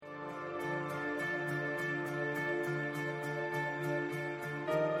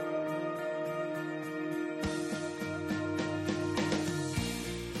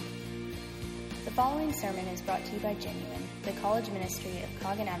following sermon is brought to you by Genuine, the college ministry of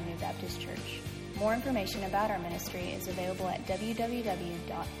Coggin Avenue Baptist Church. More information about our ministry is available at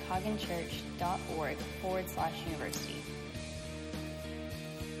www.cogginchurch.org/university.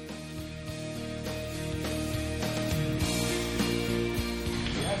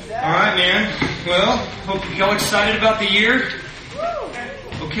 All right, man. Well, hope y'all excited about the year.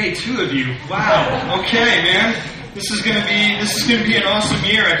 Okay, 2 of you. Wow. Okay, man. This is gonna be an awesome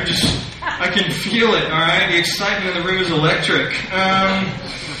year. I can feel it. All right, the excitement in the room is electric.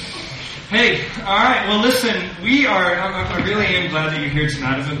 Hey, all right. Well, listen, I really am glad that you're here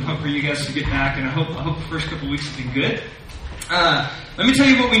tonight. I've been pumped for you guys to get back, and I hope the first couple weeks have been good. Let me tell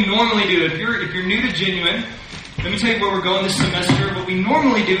you what we normally do. If you're new to Genuine, let me tell you where we're going this semester. What we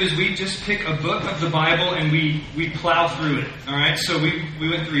normally do is we just pick a book of the Bible and we plow through it. All right. So we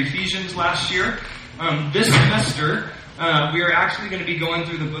went through Ephesians last year. This semester, we are actually going to be going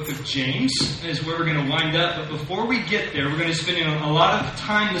through the book of James, is where we're going to wind up. But before we get there, we're going to spend a lot of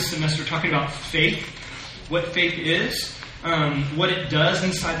time this semester talking about faith, what faith is, what it does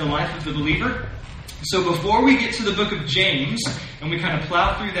inside the life of the believer. So before we get to the book of James, and we kind of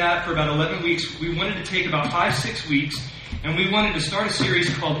plow through that for about 11 weeks, we wanted to take about 5-6 weeks, and we wanted to start a series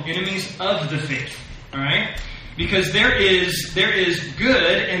called Enemies of the Faith. All right? Because there is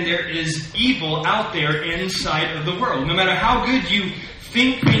good and there is evil out there inside of the world. No matter how good you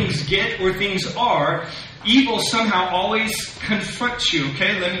think things get or things are, evil somehow always confronts you.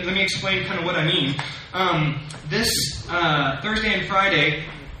 Okay, let me explain kind of what I mean. This Thursday and Friday,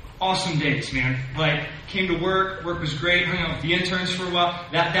 awesome days, man. Like, came to work was great, hung out with the interns for a while.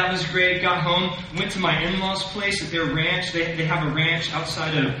 That was great. Got home, went to my in-laws' place at their ranch. They have a ranch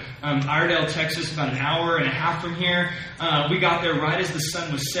outside of Iredell, Texas, about an hour and a half from here. We got there right as the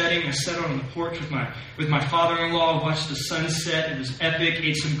sun was setting. I sat on the porch with my father-in-law, watched the sunset. It was epic.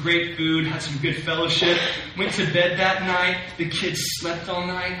 Ate some great food, had some good fellowship. Went to bed that night. The kids slept all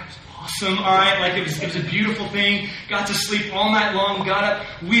night. It was awesome. All right, like it was a beautiful thing. Got to sleep all night long. Got up.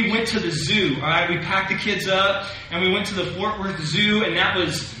 We went to the zoo. All right, we packed the kids up and we went to the Fort Worth Zoo, and that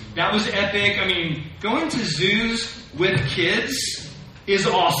was epic. I mean, going to zoos with kids is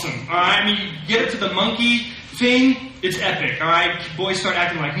awesome. All right, I mean, you get up to the monkey thing, it's epic. All right, boys start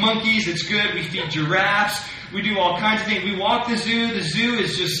acting like monkeys. It's good. We feed giraffes. We do all kinds of things. We walk the zoo. The zoo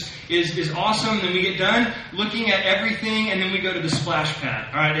is awesome. Then we get done looking at everything, and then we go to the splash pad.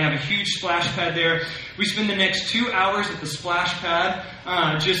 All right, they have a huge splash pad there. We spend the next 2 hours at the splash pad,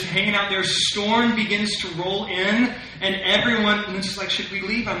 just hanging out there. Storm begins to roll in, and everyone, and it's just like, should we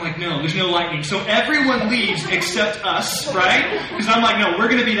leave? I'm like, no, there's no lightning. So everyone leaves except us, right? Because I'm like, no, we're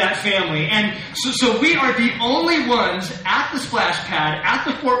going to be that family. And so we are the only ones at the splash pad, at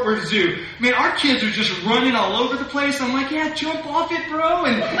the Fort Worth Zoo. Man, our kids are just running all over the place. I'm like, yeah, jump off it, bro.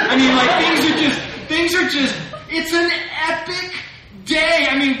 And I mean, like, things are just, it's an epic day.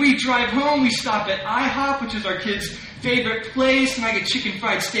 I mean, we drive home, we stop at IHOP, which is our kids' favorite place, and I get chicken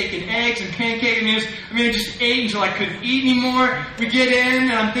fried steak and eggs and pancake. I just ate until I couldn't eat anymore. We get in,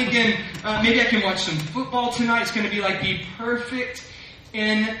 and I'm thinking, maybe I can watch some football tonight. It's going to be like the perfect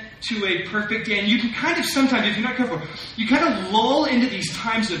end to a perfect day. And you can kind of sometimes, if you're not careful, you kind of lull into these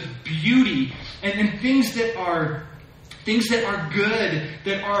times of beauty and things that are good,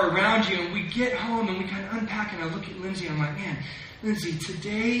 that are around you. And we get home and we kind of unpack, and I look at Lindsay and I'm like, man, Lindsay,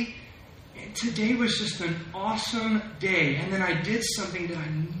 today was just an awesome day. And then I did something that I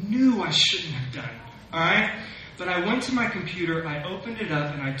knew I shouldn't have done. All right? But I went to my computer, I opened it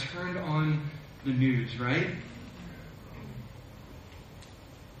up, and I turned on the news, right?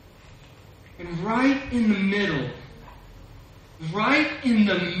 And right in the middle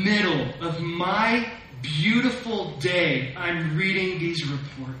of my beautiful day, I'm reading these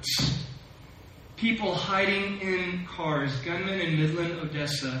reports. People hiding in cars. Gunman in Midland,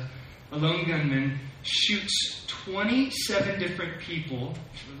 Odessa, a lone gunman, shoots 27 different people.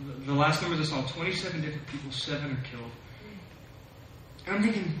 The last numbers I saw, 27 different people, 7 are killed. And I'm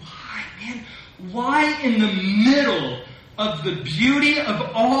thinking, why, man? Why in the middle of the beauty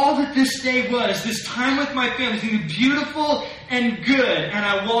of all that this day was, this time with my family, something beautiful and good, and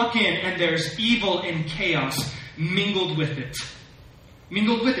I walk in and there's evil and chaos mingled with it.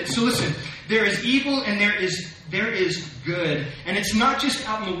 So listen, there is evil and there is good. And it's not just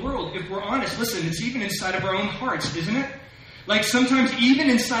out in the world. If we're honest, listen, it's even inside of our own hearts, isn't it? Like sometimes even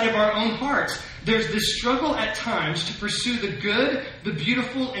inside of our own hearts, there's this struggle at times to pursue the good, the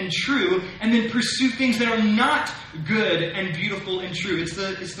beautiful, and true, and then pursue things that are not good and beautiful and true. It's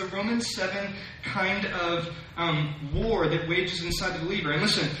the Romans 7 kind of war that wages inside the believer. And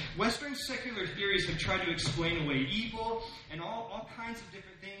listen, Western secular theories have tried to explain away evil and all kinds of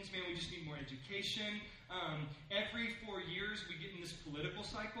different things. Man, we just need more education. Every 4 years, we get in this political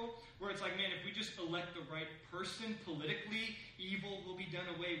cycle where it's like, man, if we just elect the right person politically, evil will be done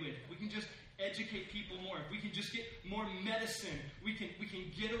away with. We can just educate people more. If we can just get more medicine, we can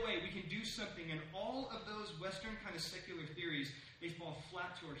get away. We can do something. And all of those Western kind of secular theories, they fall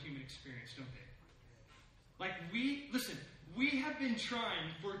flat to our human experience, don't they? Like we have been trying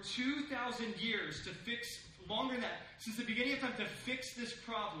for 2,000 years to fix, longer than that, since the beginning of time, to fix this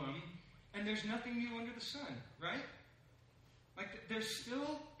problem, and there's nothing new under the sun, right? Like there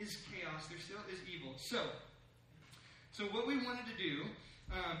still is chaos, there still is evil. So what we wanted to do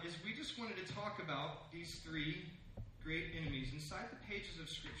is we just wanted to talk about these three great enemies. Inside the pages of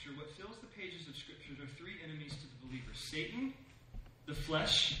Scripture, what fills the pages of Scripture are three enemies to the believer: Satan, the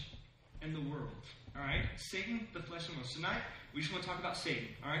flesh, and the world. All right? Satan, the flesh, and the world. So tonight, we just want to talk about Satan.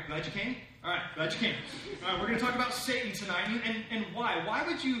 All right? Glad you came? All right, glad you came. All right, we're going to talk about Satan tonight. And why? Why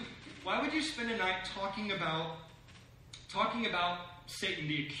would you spend a night talking about Satan,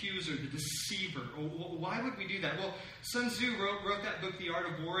 the accuser, the deceiver? Why would we do that? Well, Sun Tzu wrote that book, The Art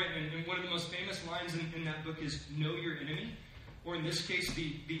of War, and one of the most famous lines in that book is, know your enemy, or in this case,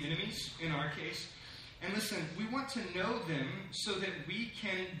 the enemies, in our case. And listen, we want to know them so that we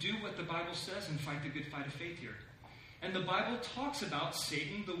can do what the Bible says and fight the good fight of faith here. And the Bible talks about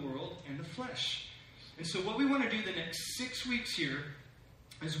Satan, the world, and the flesh. And so what we want to do the next 6 weeks here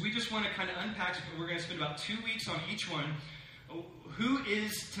is we just want to kind of unpack, we're going to spend about 2 weeks on each one.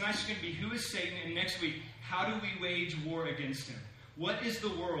 Tonight's going to be who is Satan, and next week, how do we wage war against him? What is the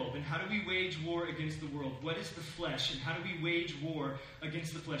world, and how do we wage war against the world? What is the flesh, and how do we wage war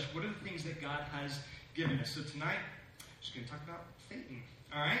against the flesh? What are the things that God has given us? So tonight, we're just going to talk about Satan.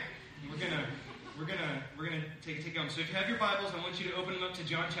 All right? We're gonna take it on. So if you have your Bibles, I want you to open them up to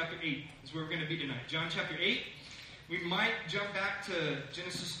John chapter 8. That's where we're going to be tonight. John chapter 8. We might jump back to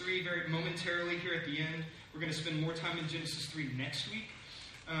Genesis 3 very momentarily here at the end. We're going to spend more time in Genesis 3 next week.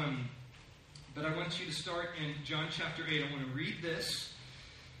 But I want you to start in John chapter 8. I want to read this,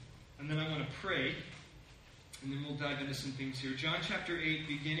 and then I want to pray, and then we'll dive into some things here. John chapter 8,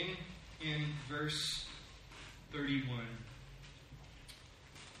 beginning in verse 31.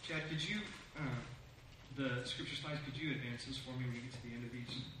 Chad, could you, the scripture slides, could you advance this for me when we get to the end of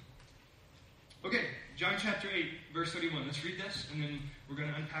these? Okay, John chapter 8, verse 31. Let's read this, and then we're going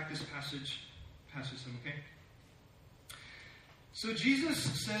to unpack this passage some, okay? So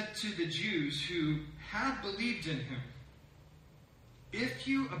Jesus said to the Jews who had believed in him, "If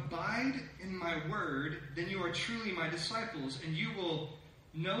you abide in my word, then you are truly my disciples, and you will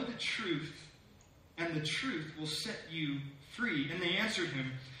know the truth, and the truth will set you free." And they answered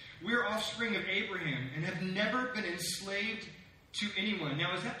him, "We are offspring of Abraham, and have never been enslaved to anyone."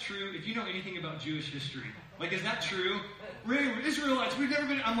 Now, is that true? If you know anything about Jewish history, like, is that true? We're Israelites, we've never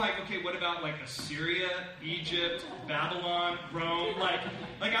been. I'm like, okay, what about like Assyria, Egypt, Babylon, Rome? Like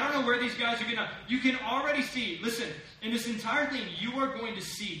I don't know where these guys are getting up. You can already see, listen, in this entire thing, you are going to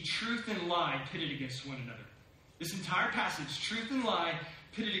see truth and lie pitted against one another. This entire passage, truth and lie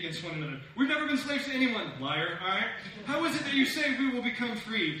pitted against one another. We've never been slaves to anyone. Liar, all right? How is it that you say we will become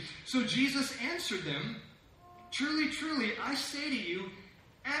free? So Jesus answered them, "Truly, truly, I say to you,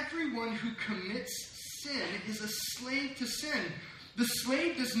 everyone who commits sin is a slave to sin. The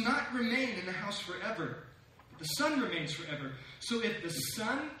slave does not remain in the house forever, but the Son remains forever. So if the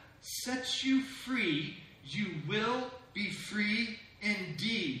Son sets you free, you will be free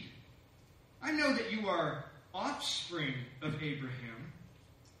indeed. I know that you are offspring of Abraham,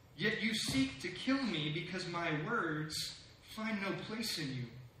 yet you seek to kill me because my words find no place in you.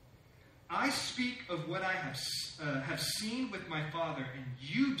 I speak of what I have seen with my Father, and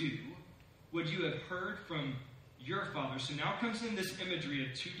you do what you have heard from your father." So now comes in this imagery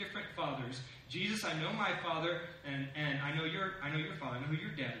of two different fathers. Jesus, I know my Father, and I know your Father. I know who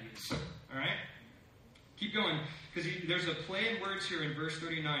your daddy is. All right? Keep going, because there's a play in words here in verse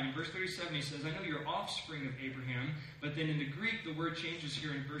 39. In verse 37, he says, "I know you're offspring of Abraham," but then in the Greek, the word changes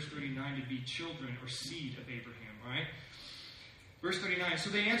here in verse 39 to be children or seed of Abraham. All right? Verse 39, "So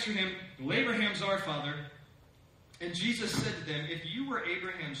they answered him, 'Well, Abraham's our father.' And Jesus said to them, 'If you were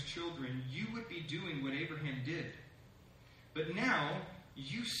Abraham's children, you would be doing what Abraham did. But now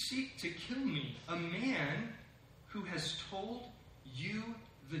you seek to kill me, a man who has told you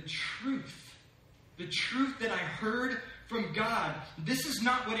the truth that I heard from God. This is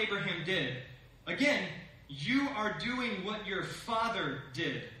not what Abraham did. Again, you are doing what your father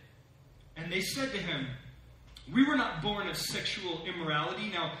did. And they said to him, we were not born of sexual immorality.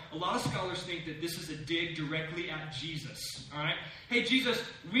 Now, a lot of scholars think that this is a dig directly at Jesus. All right? Hey, Jesus,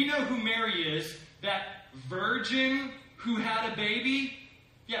 we know who Mary is, that virgin who had a baby.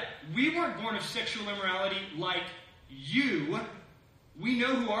 Yeah, we weren't born of sexual immorality like you. We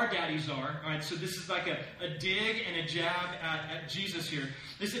know who our daddies are. All right, so this is like a dig and a jab at Jesus here.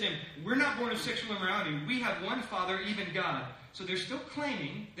 They said to him, we're not born of sexual immorality. We have one Father, even God. So they're still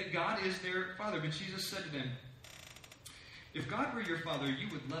claiming that God is their Father. But Jesus said to them, if God were your Father, you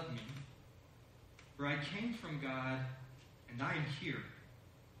would love me. For I came from God, and I am here.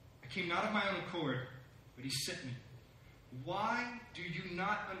 I came not of my own accord, but He sent me. Why do you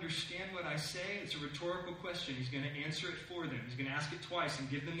not understand what I say? It's a rhetorical question. He's going to answer it for them. He's going to ask it twice and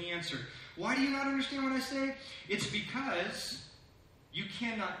give them the answer. Why do you not understand what I say? It's because you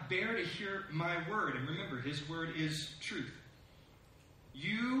cannot bear to hear my word. And remember, His word is truth.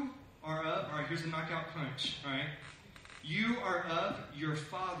 You are of, all right, here's the knockout punch, all right? You are of your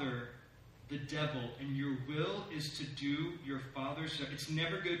father, the devil, and your will is to do your father's. It's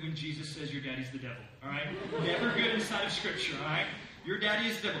never good when Jesus says your daddy's the devil, all right? Never good inside of Scripture, all right? Your daddy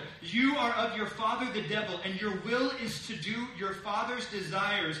is the devil. You are of your father, the devil, and your will is to do your father's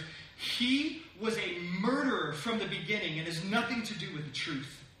desires. He was a murderer from the beginning and has nothing to do with the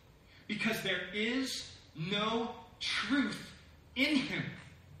truth, because there is no truth in him.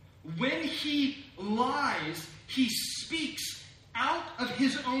 When he lies, he speaks out of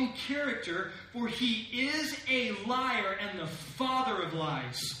his own character, for he is a liar and the father of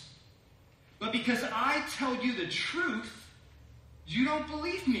lies. But because I tell you the truth, you don't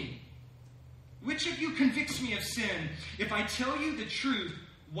believe me. Which of you convicts me of sin? If I tell you the truth,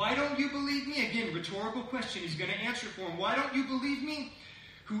 why don't you believe me? Again, rhetorical question. He's going to answer for him. Why don't you believe me?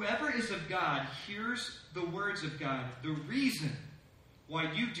 Whoever is of God hears the words of God. The reason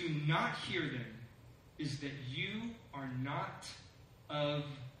why you do not hear them is that you are not of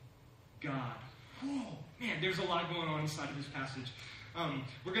God. Whoa, man, there's a lot going on inside of this passage.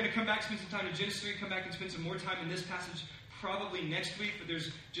 We're going to come back, spend some time in Genesis 3, come back and spend some more time in this passage probably next week, but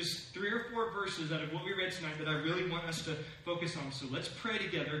there's just 3 or 4 verses out of what we read tonight that I really want us to focus on. So let's pray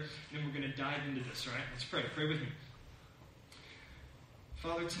together, and then we're going to dive into this, all right? Let's pray. Pray with me.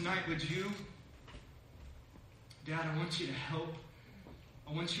 Father, tonight, would you, Dad, I want you to help.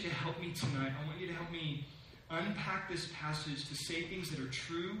 I want you to help me tonight. I want you to help me unpack this passage to say things that are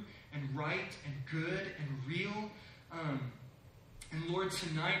true and right and good and real. And Lord,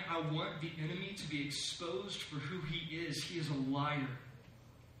 tonight I want the enemy to be exposed for who he is. He is a liar.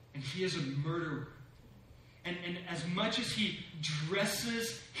 And he is a murderer. And as much as he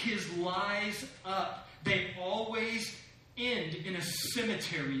dresses his lies up, they always end in a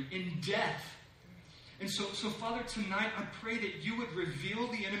cemetery, in death. And so Father, tonight I pray that you would reveal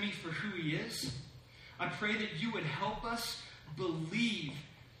the enemy for who he is. I pray that you would help us believe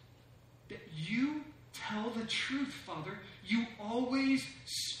that you tell the truth, Father. You always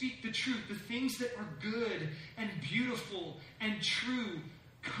speak the truth. The things that are good and beautiful and true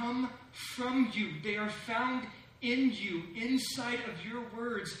come from you. They are found in you, inside of your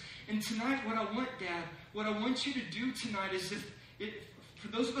words. And tonight, what I want, Dad, what I want you to do tonight is for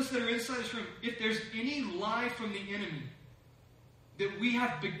those of us that are inside this room, if there's any lie from the enemy that we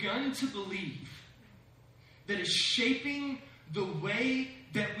have begun to believe that is shaping the way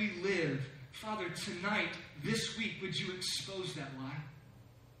that we live, Father, tonight, this week, would you expose that lie?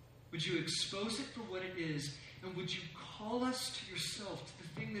 Would you expose it for what it is? And would you call us to yourself, to the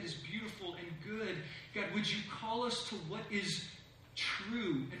thing that is beautiful and good? God, would you call us to what is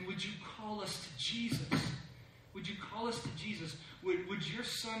true? And would you call us to Jesus? Would you call us to Jesus? Would your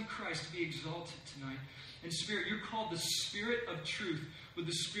Son Christ be exalted tonight? And Spirit, you're called the Spirit of truth. With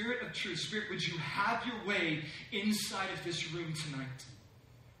the Spirit of truth, Spirit, would you have your way inside of this room tonight?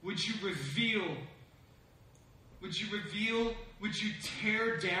 Would you reveal, would you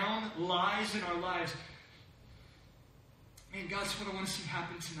tear down lies in our lives? Man, God, that's what I want to see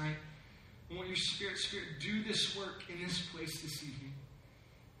happen tonight. I want your Spirit, do this work in this place this evening.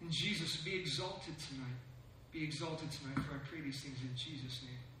 And Jesus, be exalted tonight. Be exalted tonight, for I pray these things in Jesus'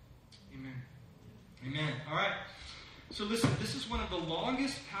 name. Amen. Amen. All right. So listen, this is one of the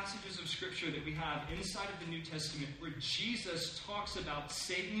longest passages of Scripture that we have inside of the New Testament, where Jesus talks about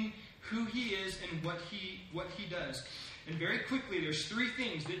Satan, who he is, and what he does. And very quickly, there's 3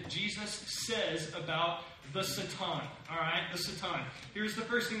 things that Jesus says about the Satan. All right, the Satan. Here's the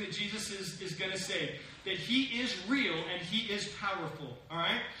first thing that Jesus is going to say. That he is real and he is powerful. All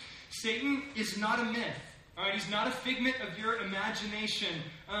right? Satan is not a myth. All right, he's not a figment of your imagination.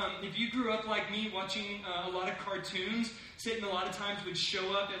 If you grew up like me watching a lot of cartoons, Satan a lot of times would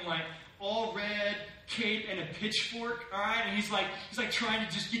show up in like all red cape and a pitchfork. All right, and he's like trying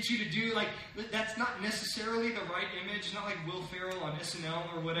to just get you to do like that's not necessarily the right image. Not like Will Ferrell on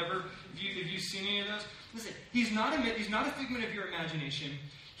SNL or whatever. If you've seen any of those, listen, he's not a figment of your imagination.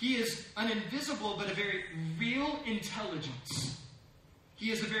 He is an invisible but a very real intelligence.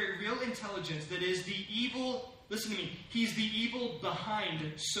 He is a very real intelligence that is the evil, listen to me, he's the evil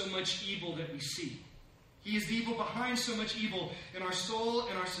behind so much evil that we see. He is the evil behind so much evil in our soul,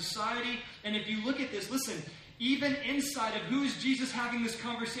 in our society. And if you look at this, listen, even inside of who is Jesus having this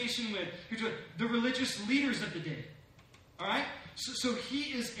conversation with? The religious leaders of the day. All right? So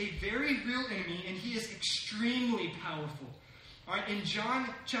he is a very real enemy, and he is extremely powerful. All right, in John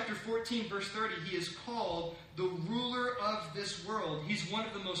chapter 14, verse 30, he is called the ruler of this world. He's one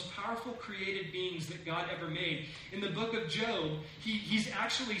of the most powerful created beings that God ever made. In the book of Job, he's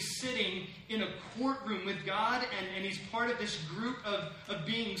actually sitting in a courtroom with God, and he's part of this group of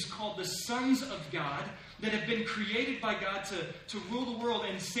beings called the sons of God that have been created by God to rule the world,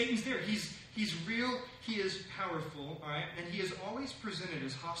 and Satan's there. He's real, he is powerful, all right? And he is always presented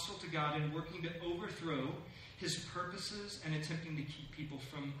as hostile to God and working to overthrow his purposes and attempting to keep people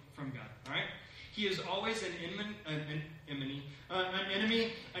from God, all right? He is always an enemy,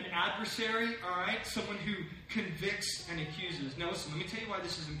 an adversary, all right? Someone who convicts and accuses. Now listen, let me tell you why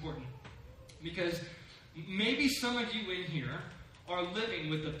this is important. Because maybe some of you in here are living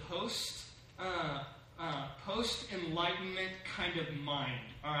with a post-enlightenment kind of mind,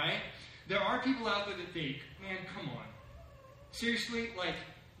 all right? There are people out there that think, man, come on. Seriously, like,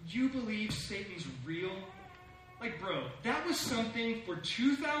 you believe Satan's real? Like, bro, that was something for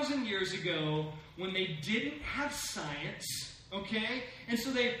 2,000 years ago when they didn't have science, okay? And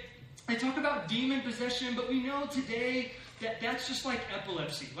so they talk about demon possession, but we know today that that's just like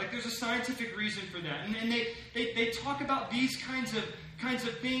epilepsy. Like, there's a scientific reason for that. And they talk about these kinds of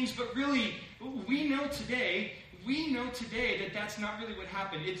things, but really, we know today that that's not really what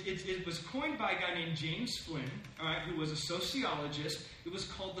happened. It was coined by a guy named James Flynn, all right, who was a sociologist. It was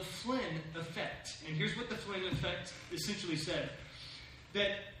called the Flynn effect. And here's what the Flynn effect essentially said.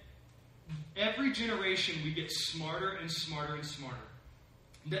 That every generation we get smarter and smarter and smarter.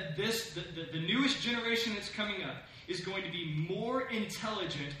 That the newest generation that's coming up is going to be more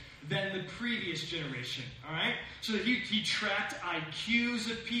intelligent than the previous generation. All right? So he tracked IQs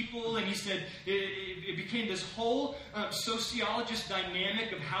of people, and he said it became this whole sociologist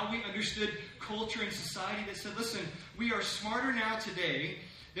dynamic of how we understood culture and society that said, listen, we are smarter now today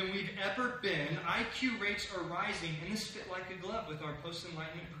than we've ever been. IQ rates are rising, and this fit like a glove with our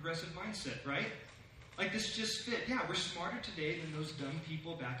post-enlightenment progressive mindset, right? Like, this just fit. Yeah, we're smarter today than those dumb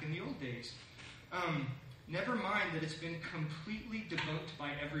people back in the old days. Never mind that it's been completely debunked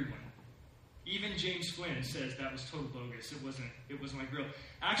by everyone. Even James Flynn says that was total bogus. It wasn't like real.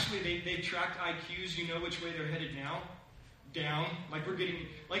 Actually, they've tracked IQs. You know which way they're headed now? Down. Like,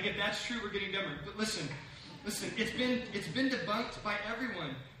 if that's true, we're getting dumber. But listen, it's been debunked by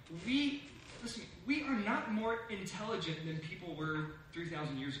everyone. We are not more intelligent than people were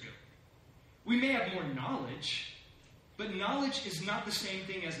 3,000 years ago. We may have more knowledge, but knowledge is not the same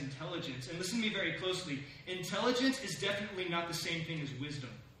thing as intelligence. And listen to me very closely. Intelligence is definitely not the same thing as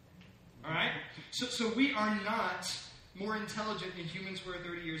wisdom. All right? So we are not more intelligent than humans were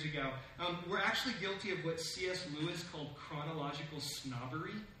 30 years ago. We're actually guilty of what C.S. Lewis called chronological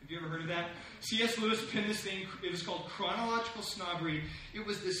snobbery. Have you ever heard of that? C.S. Lewis penned this thing. It was called chronological snobbery. It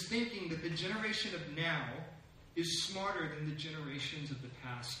was this thinking that the generation of now is smarter than the generations of the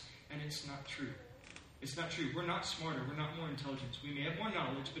past. And it's not true. It's not true. We're not smarter. We're not more intelligent. We may have more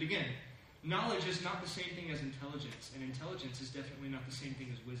knowledge, but again, knowledge is not the same thing as intelligence, and intelligence is definitely not the same thing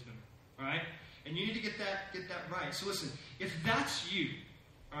as wisdom. All right? And you need to get that right. So listen, if that's you,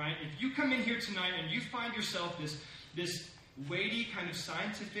 all right, if you come in here tonight and you find yourself this weighty kind of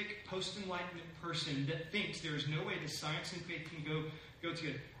scientific post-enlightenment person that thinks there is no way that science and faith can go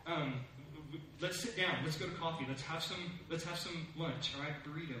together. Let's sit down. Let's go to coffee. Let's have some lunch. All right,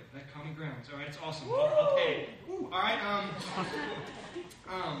 burrito. That common grounds. All right, it's awesome. I'll pay. All right.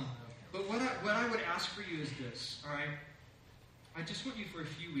 But what I would ask for you is this. All right. I just want you for a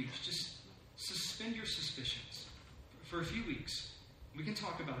few weeks. Just suspend your suspicions for a few weeks. We can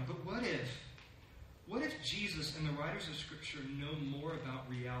talk about it. But what if Jesus and the writers of Scripture know more about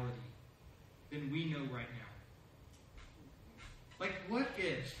reality than we know right now? Like, what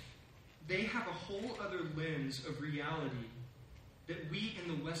if they have a whole other lens of reality that we in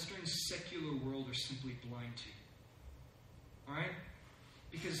the Western secular world are simply blind to? All right?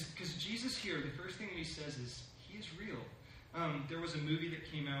 Because Jesus here, the first thing that he says is, he is real. There was a movie that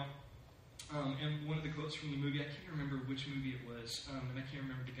came out, and one of the quotes from the movie, I can't remember which movie it was, and I can't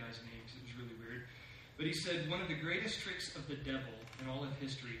remember the guy's name because it was really weird. But he said, one of the greatest tricks of the devil in all of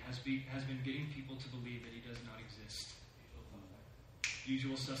history has been getting people to believe that he does not exist.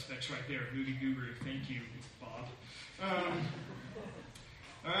 Usual suspects right there. Movie guru. Thank you, Bob.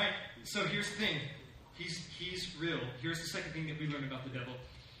 All right. So here's the thing. He's real. Here's the second thing that we learn about the devil.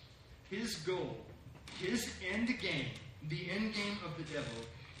 His goal, his end game, the end game of the devil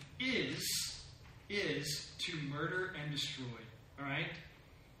is to murder and destroy. All right?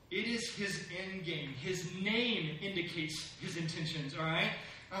 It is his end game. His name indicates his intentions. All right?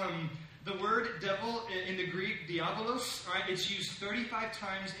 The word devil in the Greek, diabolos, all right, it's used 35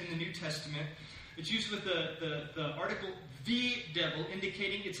 times in the New Testament. It's used with the article the devil,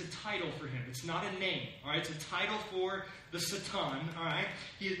 indicating it's a title for him. It's not a name. All right, it's a title for the Satan. All right,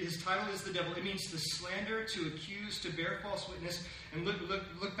 his title is the devil. It means to slander, to accuse, to bear false witness. And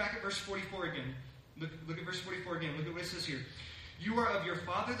look back at verse 44 again. Look at verse 44 again. Look at what it says here. You are of your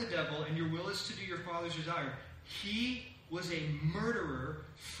father the devil, and your will is to do your father's desire. He was a murderer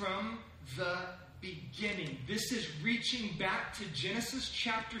from the beginning. This is reaching back to Genesis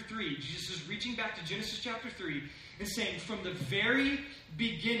chapter 3. Jesus is reaching back to Genesis chapter 3 and saying from the very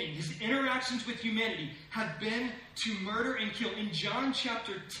beginning, his interactions with humanity have been to murder and kill. In John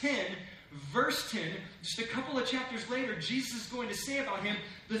chapter 10, verse 10, just a couple of chapters later, Jesus is going to say about him,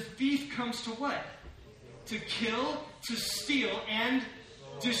 the thief comes to what? To kill, to steal, and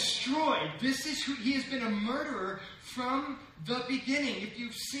destroy. This is who he has been, a murderer from the beginning. If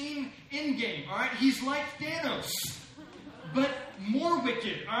you've seen Endgame, all right, he's like Thanos, but more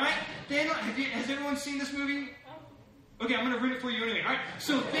wicked. All right, Thanos. Has everyone seen this movie? Okay, I'm going to read it for you anyway. All right,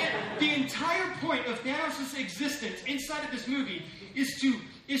 so the entire point of Thanos' existence inside of this movie is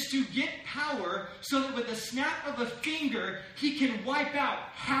to get power so that with a snap of a finger he can wipe out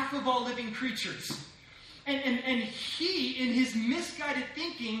half of all living creatures. And he, in his misguided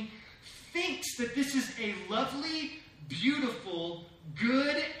thinking, thinks that this is a lovely, beautiful,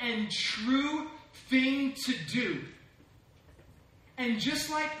 good, and true thing to do. And just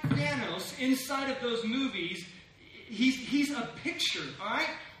like Thanos, inside of those movies, he's a picture, all right?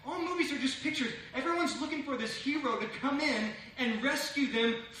 All movies are just pictures. Everyone's looking for this hero to come in and rescue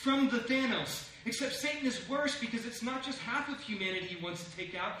them from the Thanos. Except Satan is worse because it's not just half of humanity he wants to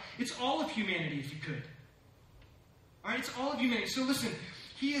take out. It's all of humanity if he could. All right, it's all of humanity. So listen,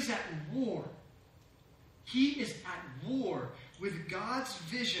 he is at war. He is at war with God's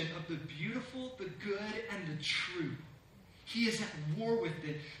vision of the beautiful, the good, and the true. He is at war with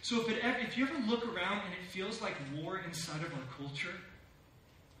it. So if you ever look around and it feels like war inside of our culture,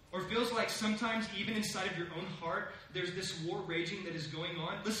 or feels like sometimes even inside of your own heart, there's this war raging that is going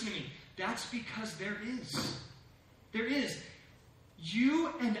on, listen to me. That's because there is. There is. You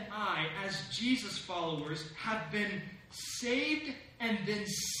and I, as Jesus followers, have been saved and been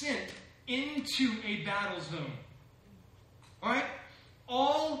sent into a battle zone. Alright?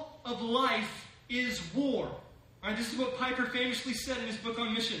 All of life is war. Alright, this is what Piper famously said in his book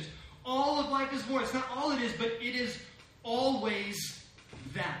on missions. All of life is war. It's not all it is, but it is always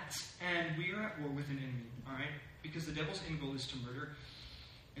that. And we are at war with an enemy. Alright? Because the devil's end goal is to murder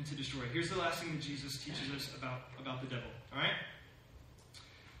and to destroy. Here's the last thing that Jesus teaches us about the devil. Alright?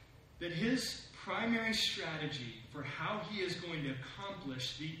 That his primary strategy for how he is going to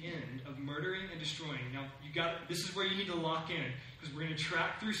accomplish the end of murdering and destroying. Now, this is where you need to lock in, because we're going to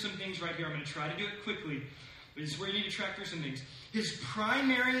track through some things right here. I'm going to try to do it quickly, but this is where you need to track through some things. His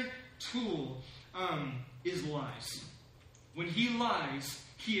primary tool is lies. When he lies,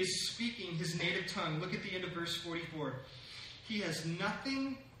 he is speaking his native tongue. Look at the end of verse 44. He has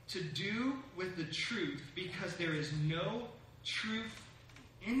nothing to do with the truth because there is no truth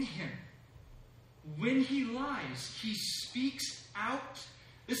in him. When he lies, he speaks out,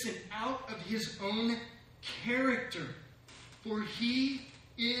 out of his own character. For he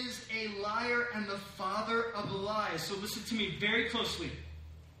is a liar and the father of lies. So listen to me very closely.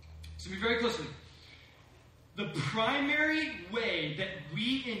 The primary way that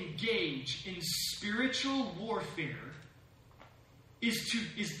we engage in spiritual warfare is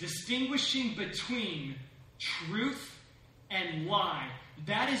distinguishing between truth and lie.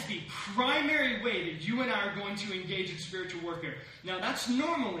 That is the primary way that you and I are going to engage in spiritual warfare. Now, that's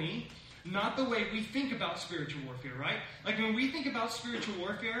normally not the way we think about spiritual warfare, right? Like when we think about spiritual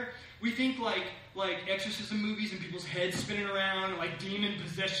warfare, we think like exorcism movies and people's heads spinning around, like demon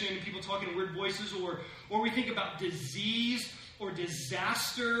possession, people talking in weird voices, or we think about disease or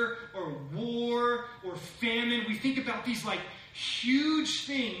disaster or war or famine. We think about these like huge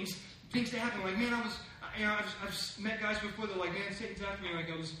things that happen. Like, man, I've met guys before that are like, man, Satan's after me. Like,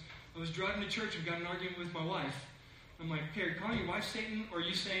 I was driving to church and got in an argument with my wife. I'm like, okay, are you calling your wife Satan? Or are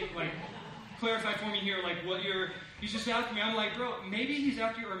you saying, like, clarify for me here, like, he's just after me. I'm like, bro, maybe he's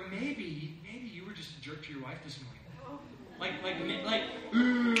after you, or maybe you were just a jerk to your wife this morning. Like,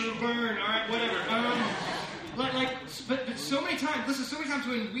 ooh, burn, all right, whatever. But so many times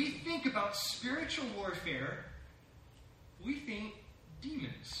when we think about spiritual warfare, we think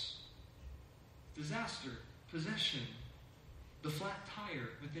demons, disaster, possession, the flat tire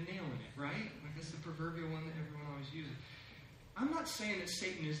with the nail in it, right? Like, that's the proverbial one that everyone always uses. I'm not saying that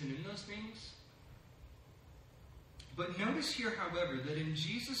Satan isn't in those things. But notice here, however, that in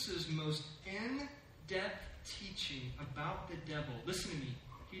Jesus' most in-depth teaching about the devil, listen to me,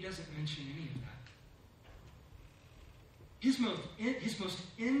 he doesn't mention any of that. His most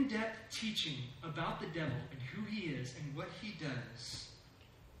in-depth teaching about the devil and who he is and what he does,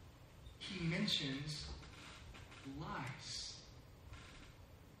 he mentions lies.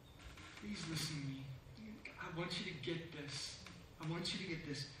 Please listen to me. I want you to get this. I want you to get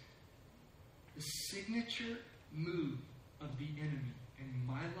this. The signature move of the enemy in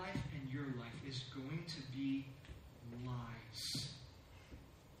my life and your life is going to be lies.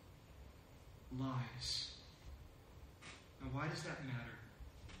 Lies. Now, why does that matter?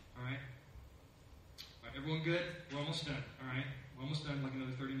 All right? All right, everyone good? We're almost done. All right? We're almost done, like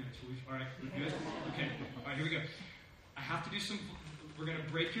another 30 minutes. All right, we're good? Okay. All right, here we go. I have to do some... We're going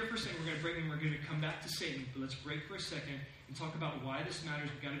to break here for a second. We're going to break and we're going to come back to Satan. But let's break for a second and talk about why this matters.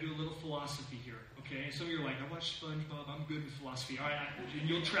 We've got to do a little philosophy here. Okay? Some of you are like, I watch SpongeBob. I'm good with philosophy. All right?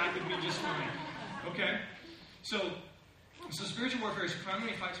 You'll track with me just fine. Okay? So spiritual warfare is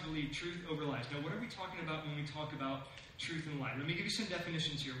primarily a fight to believe truth over lies. Now, what are we talking about when we talk about truth and lie? Let me give you some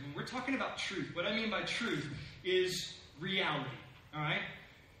definitions here. When we're talking about truth, what I mean by truth is reality. All right?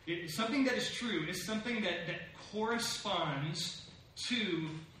 Something that is true is something that corresponds to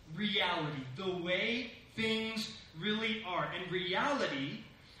reality, the way things really are. And reality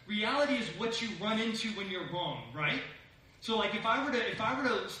is what you run into when you're wrong, right? So, like, if I were to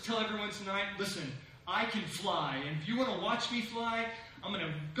tell everyone tonight, listen, I can fly, and if you want to watch me fly, I'm going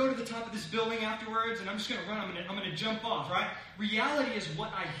to go to the top of this building afterwards, and I'm just going to run. I'm going to jump off, right? Reality is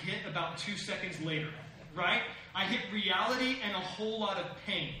what I hit about 2 seconds later, right? I hit reality and a whole lot of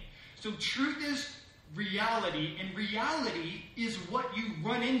pain. So truth is reality, and reality is what you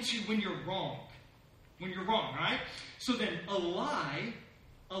run into when you're wrong. When you're wrong, right? So then a lie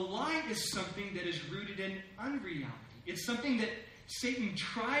is something that is rooted in unreality. It's something that Satan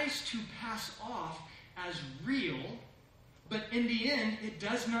tries to pass off as real, but in the end, it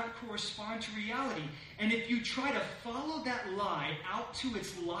does not correspond to reality. And if you try to follow that lie out to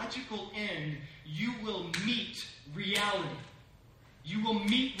its logical end, you will meet reality. You will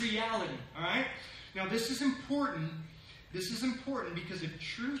meet reality, all right? Now, this is important. This is important because if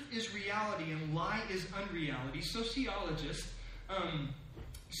truth is reality and lie is unreality, sociologists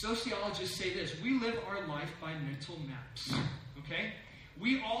say this: we live our life by mental maps. Okay?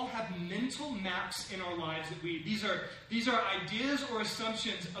 We all have mental maps in our lives that these are ideas or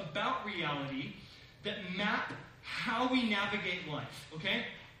assumptions about reality that map how we navigate life. Okay?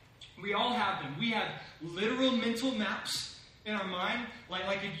 We all have them. We have literal mental maps in our mind,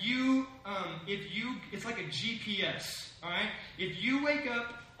 like if you, it's like a GPS, all right? If you wake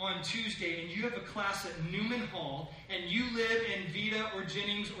up on Tuesday and you have a class at Newman Hall and you live in Vita or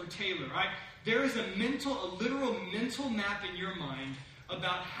Jennings or Taylor, right? There is a literal mental map in your mind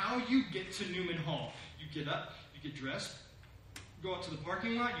about how you get to Newman Hall. You get up, you get dressed, go out to the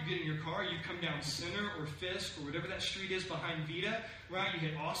parking lot, you get in your car, you come down Center or Fisk or whatever that street is behind Vita, right? You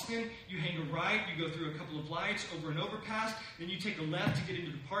hit Austin, you hang a right, you go through a couple of lights, over an overpass, then you take a left to get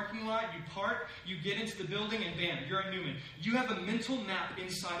into the parking lot, you park, you get into the building, and bam, you're at Newman. You have a mental map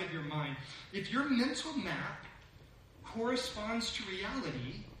inside of your mind. If your mental map corresponds to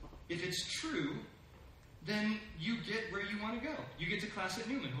reality, if it's true, then you get where you want to go. You get to class at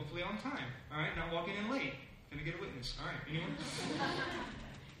Newman, hopefully on time, all right? Not walking in late. Gonna get a witness. All right, anyone?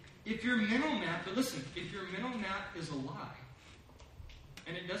 If your mental map, but listen, if your mental map is a lie,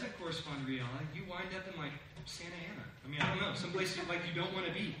 and it doesn't correspond to reality, you wind up in like Santa Ana. I mean, I don't know, some places like you don't want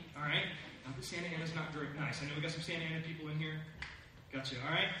to be, all right? Not that Santa Ana's not very nice. I know we got some Santa Ana people in here. Gotcha,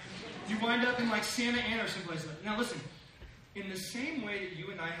 all right? You wind up in like Santa Ana or someplace like that. Now listen, in the same way that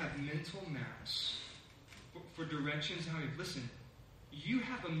you and I have mental maps for directions, listen, you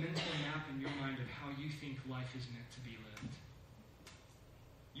have a mental map in your mind of how you think life is meant to be lived.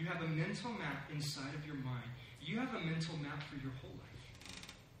 You have a mental map inside of your mind. You have a mental map for your whole life.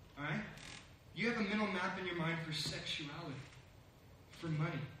 All right? You have a mental map in your mind for sexuality. for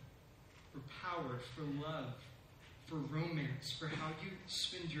money, for power, for love, for romance, for how you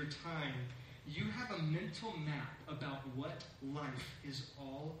spend your time. You have a mental map about what life is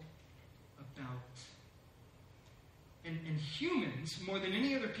all about. And humans, more than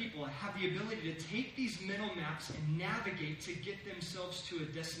any other people, have the ability to take these mental maps and navigate to get themselves to a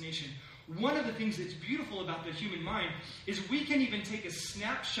destination. One of the things that's beautiful about the human mind is we can even take a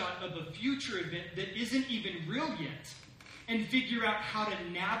snapshot of a future event that isn't even real yet and figure out how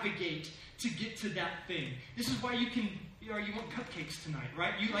to navigate to get to that thing. This is why you want cupcakes tonight,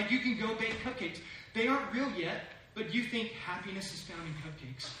 right? You can go bake cupcakes. They aren't real yet, but you think happiness is found in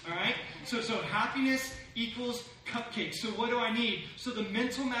cupcakes, all right? So happiness equals cupcakes. So what do I need? So the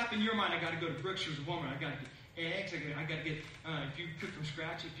mental map in your mind, I got to go to Brookshire's or Walmart. I got to get eggs. I got to get, if you cook from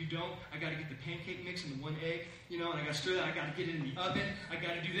scratch, if you don't, I got to get the pancake mix and the one egg, and I got to stir that. I got to get it in the oven. I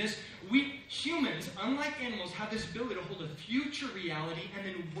got to do this. We humans, unlike animals, have this ability to hold a future reality and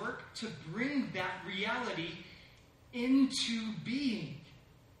then work to bring that reality into being.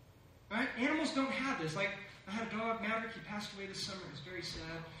 Right? Animals don't have this. Like, I had a dog, Maverick. He passed away this summer. It was very sad.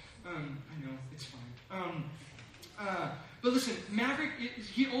 I know, it's fine. But listen, Maverick,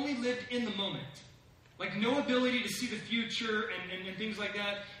 he only lived in the moment. Like, no ability to see the future and things like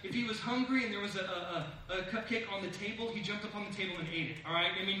that. If he was hungry and there was a cupcake on the table, he jumped up on the table and ate it. All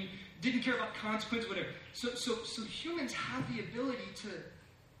right? I mean, didn't care about consequence, whatever. So humans have the ability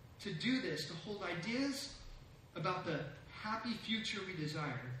to do this, to hold ideas about the happy future we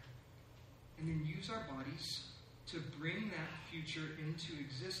desire, and then use our bodies to bring that future into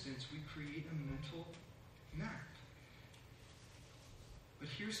existence. We create a mental map. But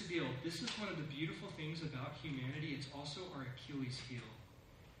here's the deal. This is one of the beautiful things about humanity. It's also our Achilles heel.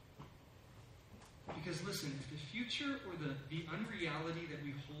 Because listen, if the future or the unreality that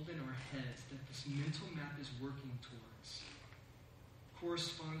we hold in our heads, that this mental map is working towards,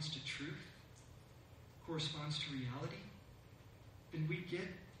 corresponds to truth, corresponds to reality, then we get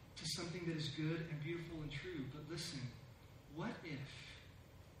to something that is good and beautiful and true. But listen, what if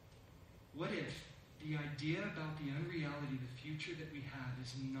the idea about the unreality, the future that we have,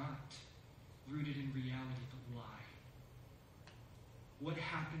 is not rooted in reality but lie? What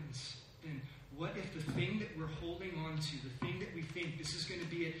happens then? What if the thing that we're holding on to, the thing that we think this is going to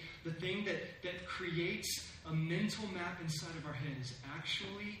be it, the thing that creates a mental map inside of our head is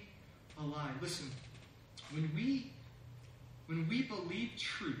actually a lie? Listen, when we believe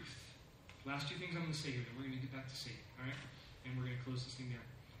truth, last two things I'm going to say here, then we're going to get back to Satan, all right? And we're going to close this thing down.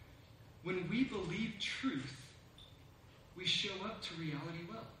 When we believe truth, we show up to reality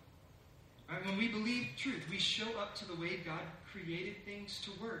well. Right? When we believe truth, we show up to the way God created things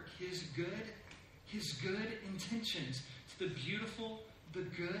to work. His good intentions. It's the beautiful, the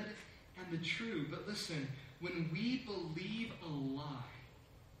good, and the true. But listen, when we believe a lie,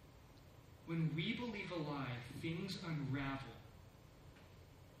 things unravel.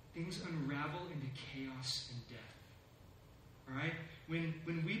 Things unravel into chaos and death. All right?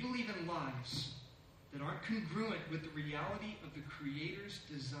 When we believe in lies that aren't congruent with the reality of the Creator's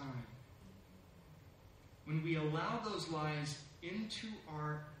design, when we allow those lies into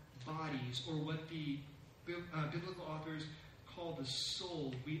our bodies, or what the biblical authors call the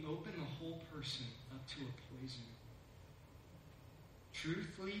soul, we open the whole person up to a poison.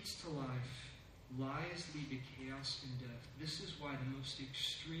 Truth leads to life. Lies lead to chaos and death. This is why the most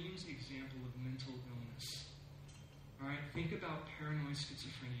extreme example of mental illness. All right, think about paranoid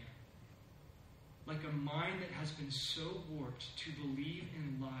schizophrenia. Like a mind that has been so warped to believe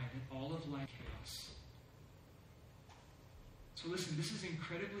in lie that all of life is chaos. So listen, this is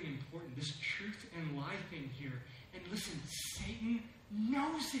incredibly important, this truth and lie thing here. And listen, Satan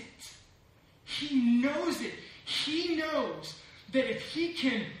knows it. He knows it. He knows that if he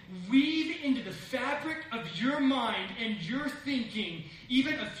can weave into the fabric of your mind and your thinking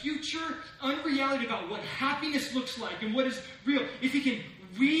even a future unreality about what happiness looks like and what is real, if he can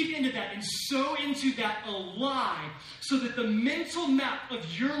weave into that and sew into that a lie so that the mental map of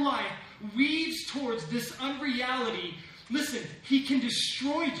your life weaves towards this unreality, listen, he can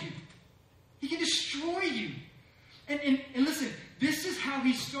destroy you. He can destroy you. And listen, this is how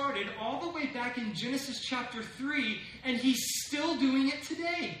he started all the way back in Genesis chapter 3, and he's still doing it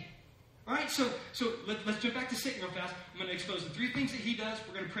today. All right, so let's jump back to Satan real fast. I'm going to expose the three things that he does.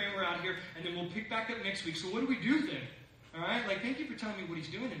 We're going to pray and we're out of here, and then we'll pick back up next week. So what do we do then? All right, thank you for telling me what he's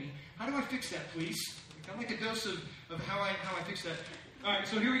doing to me. How do I fix that, please? I'd like a dose of how I fix that. All right,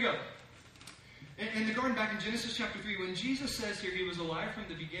 so here we go. In the garden, back in Genesis chapter 3, when Jesus says here he was alive from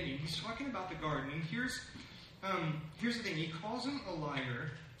the beginning, he's talking about the garden. And here's the thing. He calls him a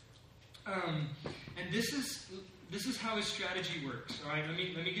liar. And this this is how his strategy works. All right, let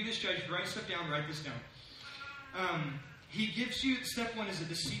me give you the strategy. Write stuff down. Write this down. He gives you, step one is a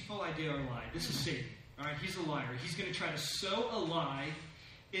deceitful idea or lie. This is Satan. All right, he's a liar. He's going to try to sow a lie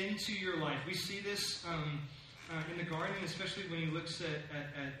into your life. We see this in the garden, especially when he looks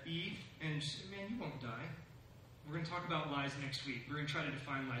at Eve and says, man, you won't die. We're going to talk about lies next week. We're going to try to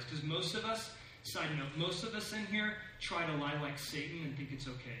define lies. Because most of us, side note, most of us in here try to lie like Satan and think it's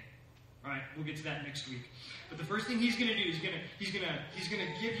okay. All right, we'll get to that next week. But the first thing he's going to do is he's going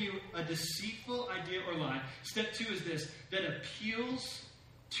to give you a deceitful idea or lie. Step two is this, that appeals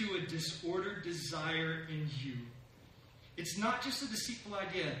to a disordered desire in you. It's not just a deceitful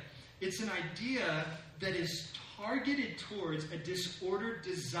idea. It's an idea that is targeted towards a disordered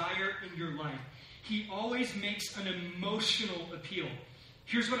desire in your life. He always makes an emotional appeal.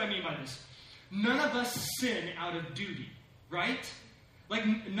 Here's what I mean by this. None of us sin out of duty, right? Like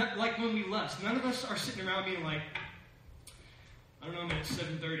when we lust. None of us are sitting around being like, I don't know, man, it's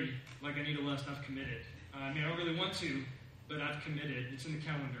 7:30. Like, I need to lust. I've committed. I don't really want to, but I've committed. It's in the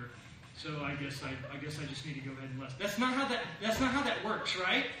calendar. So I guess I just need to go ahead and lust. That's not how that works,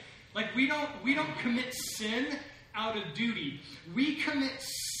 right? Like, we don't commit sin out of duty. We commit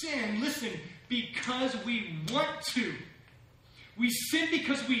sin, listen, because we want to. We sin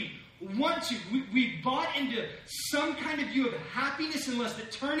because we want to. We bought into some kind of view of happiness and lust,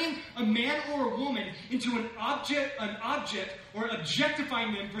 that turning a man or a woman into an object, or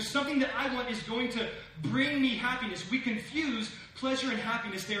objectifying them for something that I want is going to bring me happiness. We confuse pleasure and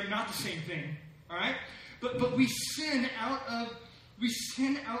happiness. They are not the same thing. All right? But we sin out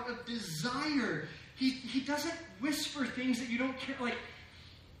of desire. He doesn't whisper things that you don't care. Like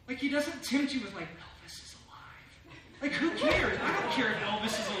he doesn't tempt you with like, Elvis is alive. Like, who cares? I don't care if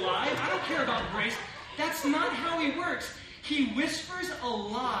Elvis is alive. I don't care about grace. That's not how he works. He whispers a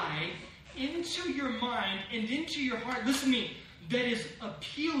lie into your mind and into your heart. Listen to me. That is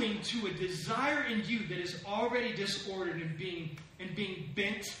appealing to a desire in you that is already disordered and being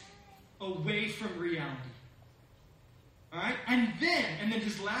bent away from reality. All right? And then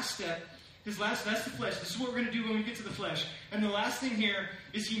his last step, that's the flesh. This is what we're going to do when we get to the flesh. And the last thing here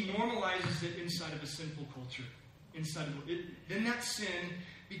is he normalizes it inside of a sinful culture. Then that sin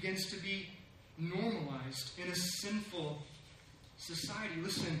begins to be normalized in a sinful society.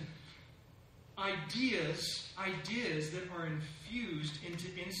 Listen, ideas that are infused into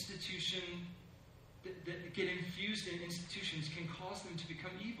institution, that get infused in institutions can cause them to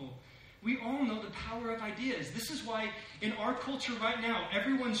become evil. We all know the power of ideas. This is why in our culture right now,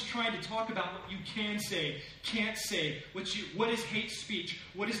 everyone's trying to talk about what you can say, can't say, what is hate speech,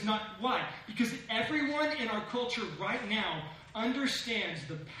 what is not. Why? Because everyone in our culture right now understands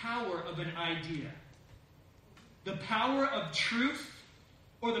the power of an idea. The power of truth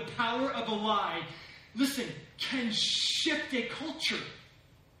or the power of a lie, listen, can shift a culture.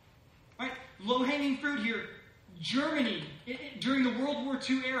 Right? Low-hanging fruit here. Germany, during the World War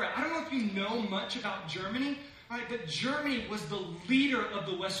II era, I don't know if you know much about Germany, right, but Germany was the leader of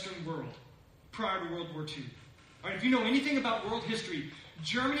the Western world prior to World War II. All right, if you know anything about world history,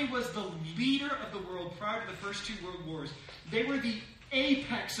 Germany was the leader of the world prior to the first two world wars. They were the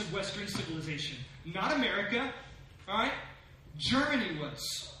apex of Western civilization. Not America, all right? Germany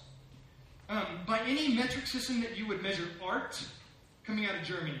was. By any metric system that you would measure, art, coming out of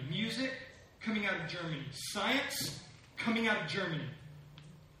Germany. Music, coming out of Germany. Science, coming out of Germany.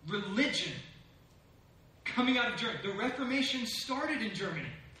 Religion, coming out of Germany. The Reformation started in Germany.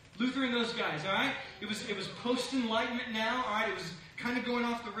 Luther and those guys, all right? It was post-Enlightenment now, all right? It was kind of going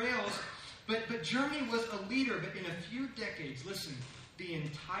off the rails. But Germany was a leader. But in a few decades, listen, the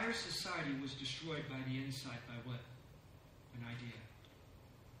entire society was destroyed by the inside. By what? An idea.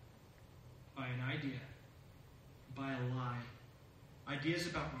 By an idea. By a lie. Ideas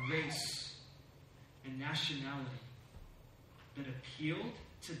about race and nationality that appealed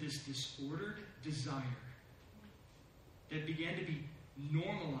to this disordered desire that began to be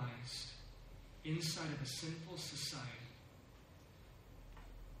normalized inside of a sinful society.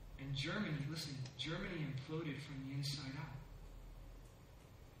 And Germany imploded from the inside out.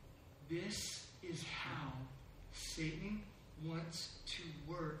 This is how Satan wants to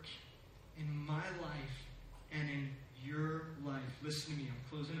work in my life and in your life. Listen to me, I'm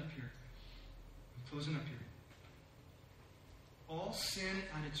closing up here. All sin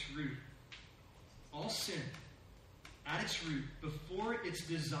at its root, before its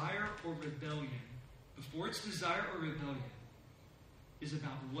desire or rebellion, is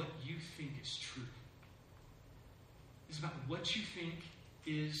about what you think is true. It's about what you think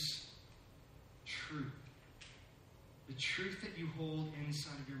is true. The truth that you hold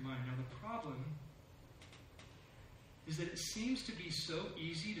inside of your mind. Now the problem is that it seems to be so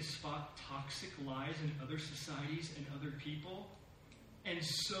easy to spot toxic lies in other societies and other people, and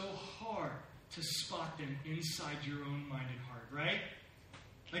so hard to spot them inside your own mind and heart, right?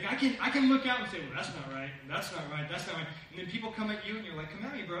 Like I can look out and say, well, that's not right, that's not right, that's not right. And then people come at you and you're like, come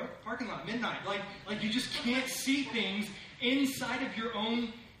at me, bro. Parking lot, midnight. Like you just can't see things inside of your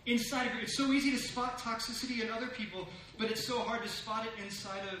own, it's so easy to spot toxicity in other people, but it's so hard to spot it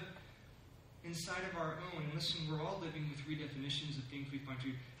inside of our own. And listen, we're all living with redefinitions of things we find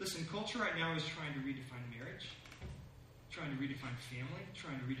true. Listen, culture right now is trying to redefine marriage, trying to redefine family,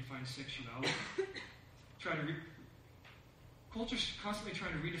 trying to redefine sexuality, culture's constantly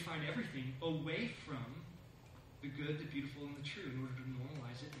trying to redefine everything away from the good, the beautiful, and the true in order to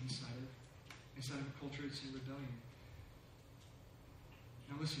normalize it inside of a culture that's in rebellion.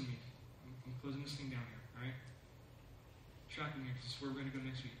 Now listen to me. I'm closing this thing down here, all right? Tracking here, because this is where we're going to go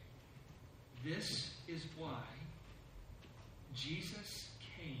next week. This is why Jesus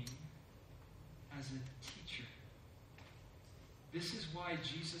came as a teacher. This is why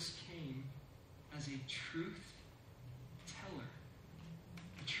Jesus came as a truth teller.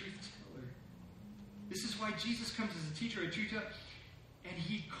 A truth teller. This is why Jesus comes as a teacher, a truth teller. And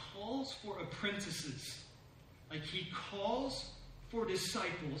he calls for apprentices. Like he calls for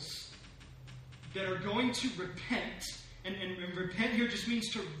disciples that are going to repent. And repent here just means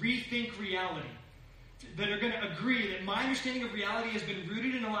to rethink reality. That are going to agree that my understanding of reality has been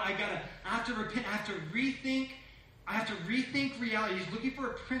rooted in a lie. I have to repent. I have to rethink reality. He's looking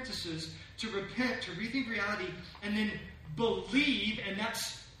for apprentices to repent, to rethink reality, and then believe, and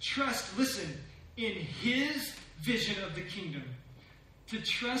that's trust, listen, in his vision of the kingdom. To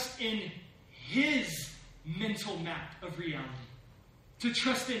trust in his mental map of reality. To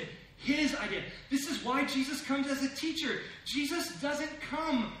trust in his idea. This is why Jesus comes as a teacher. Jesus doesn't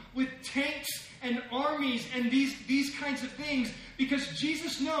come with tanks and armies and these kinds of things, because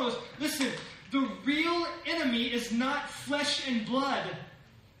Jesus knows, listen, the real enemy is not flesh and blood.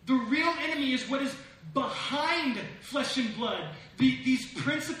 The real enemy is what is behind flesh and blood. These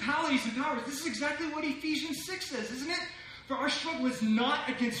principalities and powers. This is exactly what Ephesians 6 says, isn't it? For our struggle is not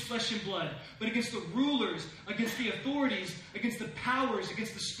against flesh and blood, but against the rulers, against the authorities, against the powers,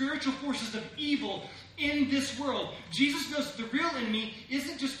 against the spiritual forces of evil in this world. Jesus knows that the real enemy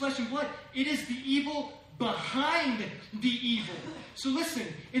isn't just flesh and blood. It is the evil behind the evil. So listen,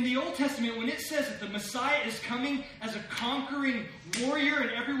 in the Old Testament, when it says that the Messiah is coming as a conquering warrior,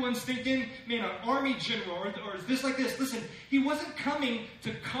 and everyone's thinking, man, an army general, or this like this. Listen, he wasn't coming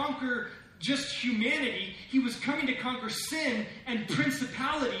to conquer just humanity. He was coming to conquer sin and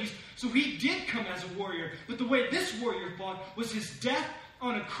principalities. So he did come as a warrior. But the way this warrior fought was his death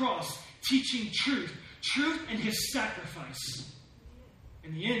on a cross, teaching truth. Truth and his sacrifice.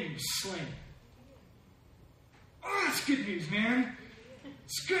 In the end, he was slain. Oh, that's good news, man.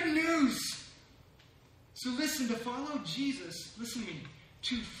 It's good news. So listen, to follow Jesus, listen to me.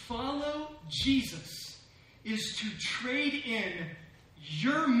 To follow Jesus is to trade in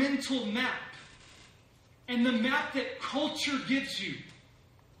your mental map and the map that culture gives you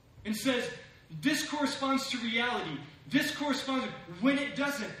and says, this corresponds to reality. This corresponds when it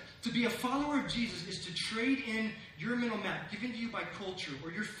doesn't. To be a follower of Jesus is to trade in your mental map given to you by culture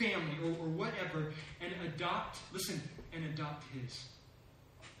or your family or whatever and adopt his. And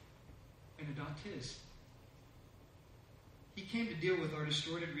adopt his. He came to deal with our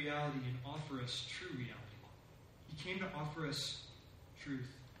distorted reality and offer us true reality. He came to offer us truth.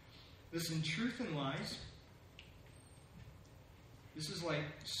 Listen, truth and lies. This is like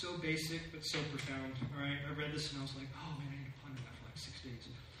so basic but so profound. All right, I read this and I was like, oh man, I need to ponder that for like 6 days.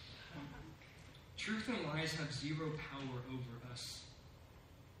 Truth and lies have zero power over us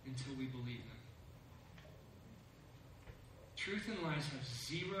until we believe them. Truth and lies have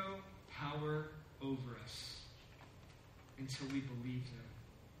zero power over us until we believe them.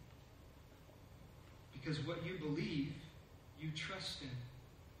 Because what you believe, you trust in.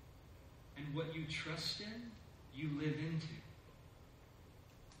 And what you trust in, you live into.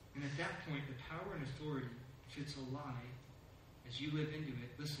 And at that point, the power and authority, if it's a lie, as you live into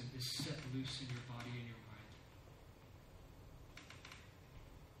it, listen, is set loose in your body and your mind.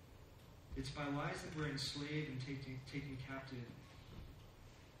 It's by lies that we're enslaved and taken captive.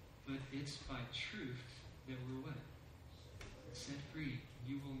 But it's by truth that we're what? Set free.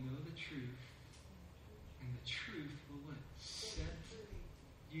 You will know the truth. And the truth will what? Set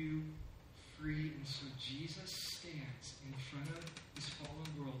you free. And so Jesus stands in front of this fallen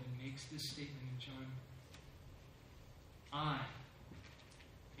world and makes this statement in John. I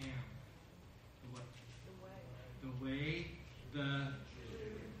am the what? The way, the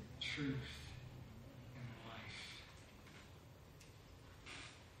truth, and the life.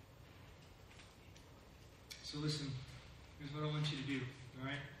 So listen, here's what I want you to do, all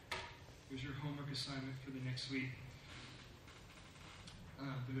right? Here's your homework assignment for the next week.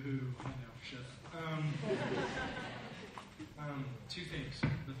 Boo, I know, shut up. Two things.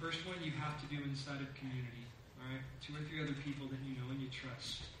 The first one you have to do inside of community, all right? 2 or 3 other people that you know and you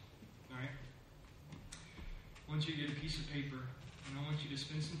trust, all right? I want you to get a piece of paper, and I want you to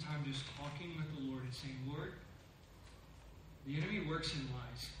spend some time just talking with the Lord and saying, Lord, the enemy works in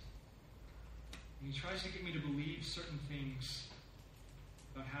lies. And he tries to get me to believe certain things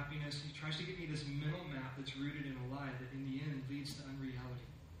about happiness. He tries to get me this mental map that's rooted in a lie that in the end leads to unreality.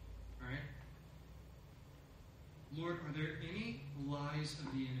 All right? Lord, are there any lies of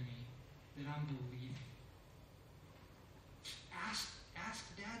the enemy that I'm believing? Ask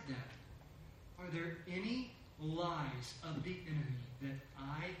Dad that. Are there any lies of the enemy that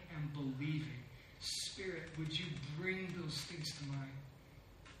I am believing? Spirit, would you bring those things to mind?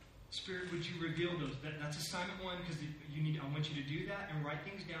 Spirit, would you reveal those? That's assignment 1, because I want you to do that and write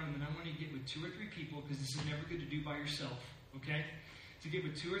things down, and then I want you to get with 2 or 3 people, because this is never good to do by yourself, okay? To get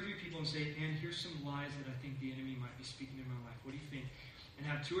with 2 or 3 people and say, and here's some lies that I think the enemy might be speaking in my life. What do you think? And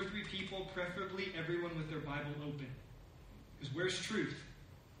have 2 or 3 people, preferably everyone with their Bible open. Because where's truth?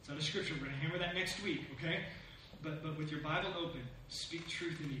 It's out of Scripture. We're going to hammer that next week, okay? But with your Bible open, speak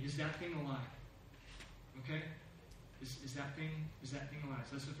truth in me. Is that thing a lie? Okay? Is that thing a lie?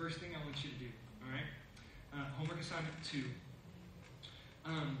 So that's the first thing I want you to do. All right? Homework assignment 2.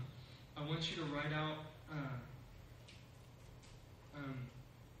 I want you to write out.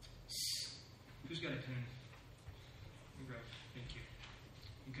 Who's got a pen? Grab. Thank you.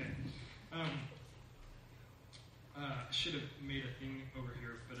 Okay. I should have made a thing over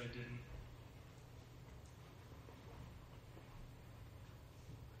here, but I didn't.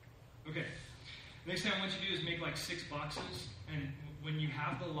 Okay. Next thing I want you to do is make like 6 boxes, and when you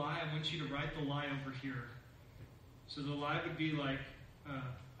have the lie, I want you to write the lie over here. So the lie would be like,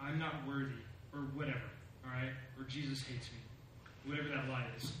 I'm not worthy, or whatever, all right? Or Jesus hates me. Whatever that lie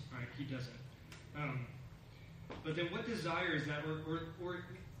is, all right? He doesn't. But then what desire is that? Or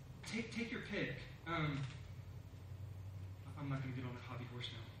take your pick. I'm not going to get on the hobby horse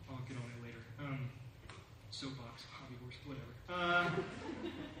now. I'll get on it later. Soapbox, hobby horse, whatever.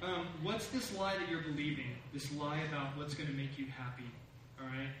 What's this lie that you're believing? This lie about what's going to make you happy, all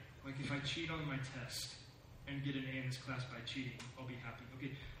right? Like if I cheat on my test and get an A in this class by cheating, I'll be happy.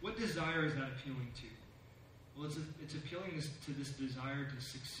 Okay, what desire is that appealing to? Well, it's appealing to this desire to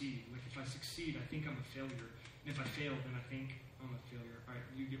succeed. Like if I succeed, I think I'm a failure. And if I fail, then I think I'm a failure. All right,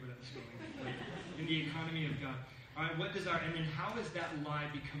 you get where that was going. Like, in the economy of God. All right, what desire? And then how has that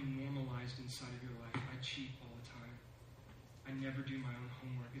lie become normalized inside of your life? I cheat all the time. I never do my own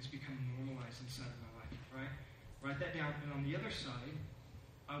homework. It's become normalized inside of my life, right? Write that down. And on the other side,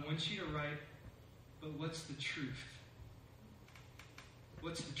 I want you to write, but what's the truth?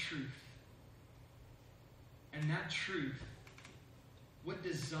 What's the truth? And that truth, what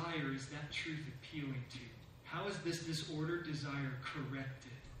desire is that truth appealing to? How is this disordered desire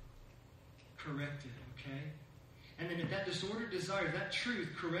corrected? Corrected, okay? And then if that disordered desire, that truth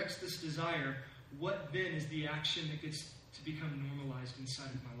corrects this desire, what then is the action that gets to become normalized inside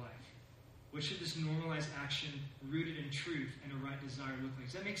of my life? What should this normalized action rooted in truth and a right desire look like?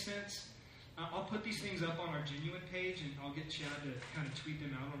 Does that make sense? I'll put these things up on our Genuine page, and I'll get Chad to kind of tweet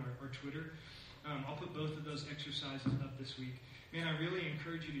them out on our Twitter. I'll put both of those exercises up this week. Man, I really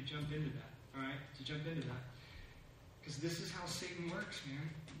encourage you to jump into that, all right? To jump into that. Because this is how Satan works, man.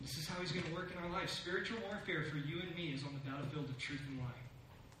 This is how he's going to work in our life. Spiritual warfare for you and me is on the battlefield of truth and lie.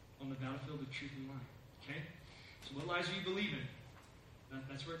 On the battlefield of truth and lie. Okay? So what lies are you believing?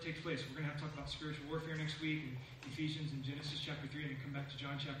 That's where it takes place. We're going to have to talk about spiritual warfare next week, and Ephesians and Genesis chapter 3, and then come back to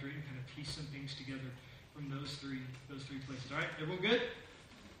John chapter 8 and kind of piece some things together from those three places. All right? Everyone good?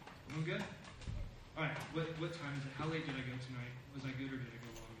 Everyone good? All right. What time is it? How late did I go tonight? Was I good or did I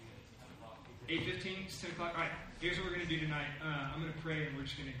go long? 8:15, 10 o'clock. All right. Here's what we're going to do tonight. I'm going to pray, and we're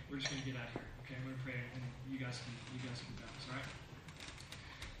just going to get out of here. Okay. I'm going to pray, and you guys can bounce. All right.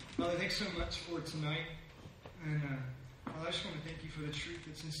 Father, thanks so much for tonight, and I just want to thank you for the truth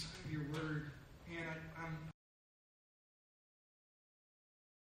that's inside of your word. And I'm